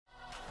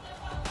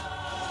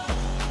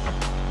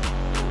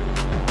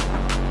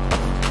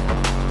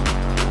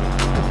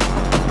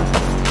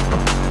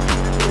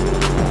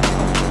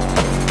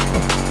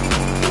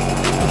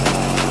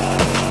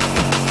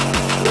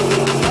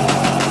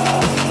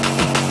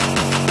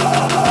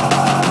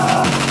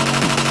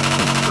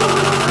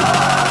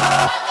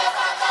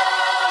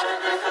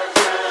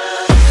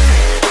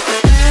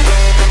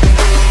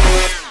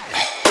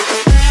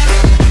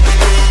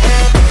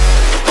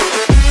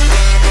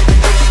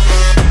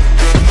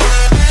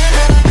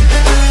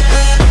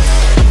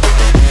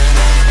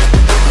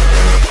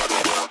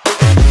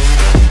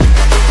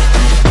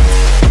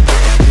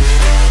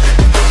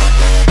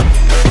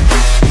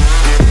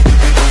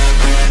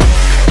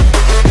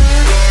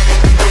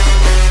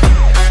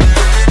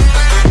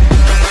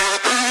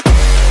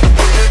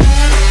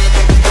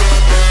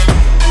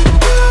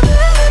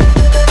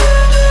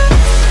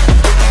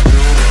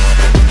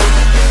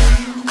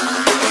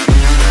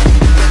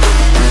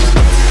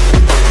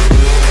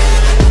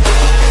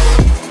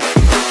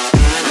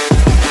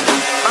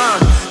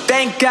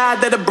sky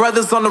that the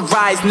brothers on the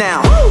rise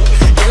now.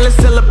 Endless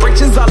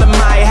celebrations all in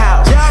my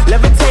house.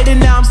 Levitating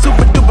now, I'm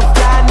super duper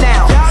fly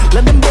now.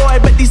 London boy,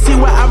 but they see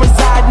where I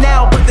reside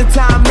now. Put the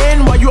time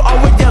in while you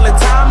always yelling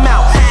time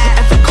out.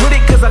 And for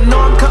quit it, cause I know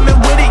I'm coming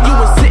with it. You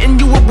were sitting,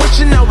 you were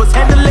wishing I was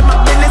handling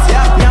my business.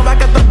 Now I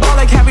got the ball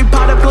like Harry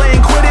Potter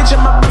playing Quidditch. And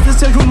my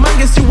business is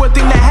humongous, you would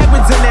think that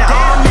happens in it.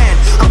 Oh man,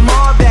 I'm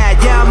all that,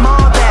 yeah, I'm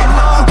all that.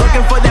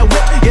 Working for that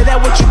whip, yeah, that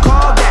what you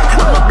call that.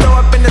 I'ma blow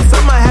up in the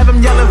summer, have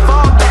him yelling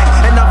fall back.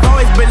 And I've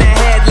always been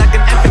ahead like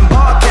an effing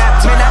ball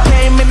cap. Man, I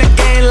came in the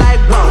game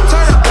like, whoa.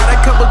 Got a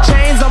couple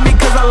chains on me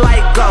cause I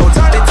like gold.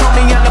 They told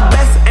me I'm the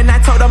best and I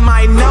told them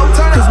I know.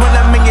 Cause when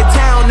I'm in your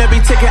town, every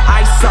ticket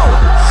I sold.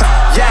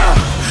 Yeah,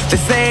 they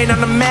saying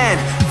I'm the man.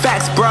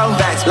 Facts, bro.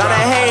 Lot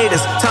of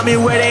haters, tell me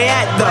where they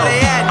at though.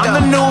 I'm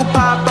the new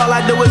pop, all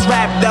I do is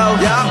rap though.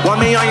 Want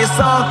me on your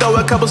song, throw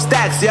a couple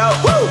stacks, yo.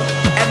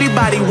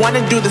 Everybody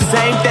wanna do the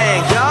same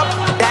thing.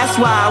 That's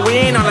why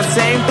we ain't on the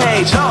same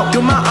page.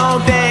 Do my own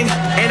thing,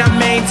 and I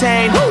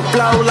maintain.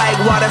 Flow like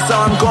water, so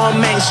I'm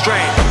going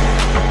mainstream.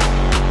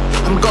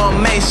 I'm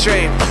going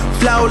mainstream.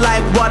 Flow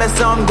like water,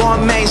 so I'm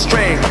going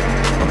mainstream.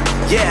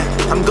 Yeah,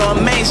 I'm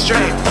going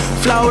mainstream.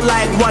 Flow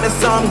like water,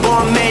 so I'm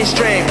going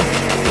mainstream.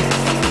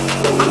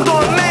 I'm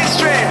going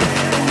mainstream.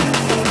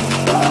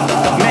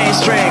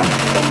 Mainstream.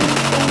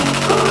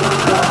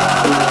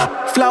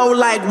 Flow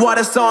like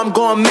water, so I'm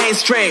going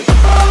mainstream.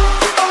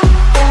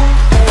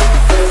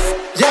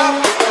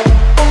 Yeah.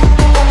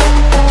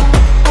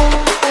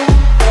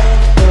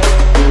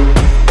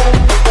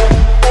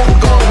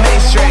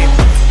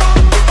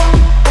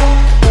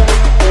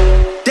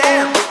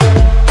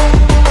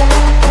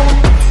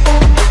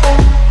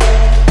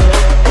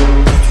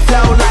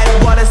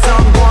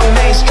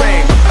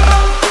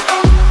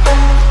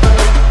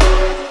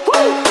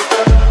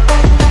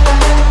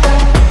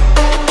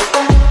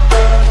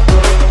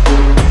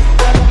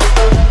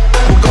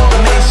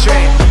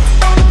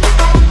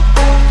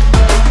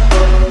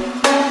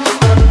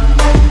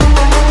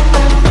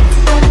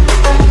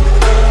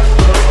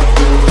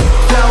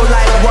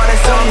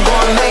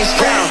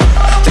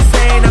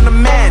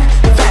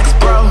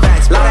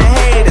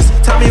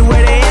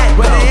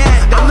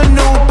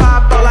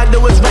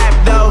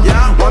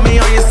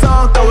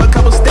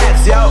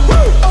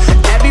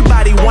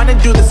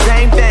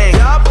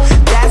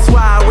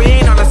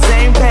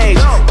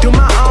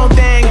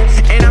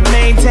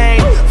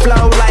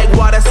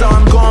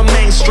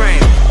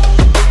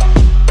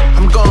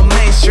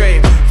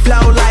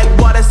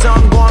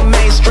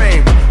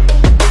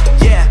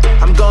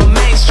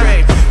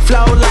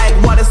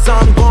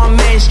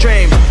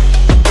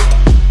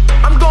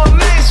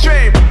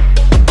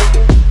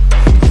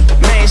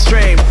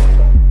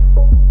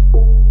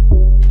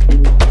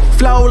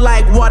 Flow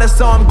like water,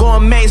 so I'm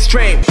going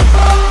mainstream.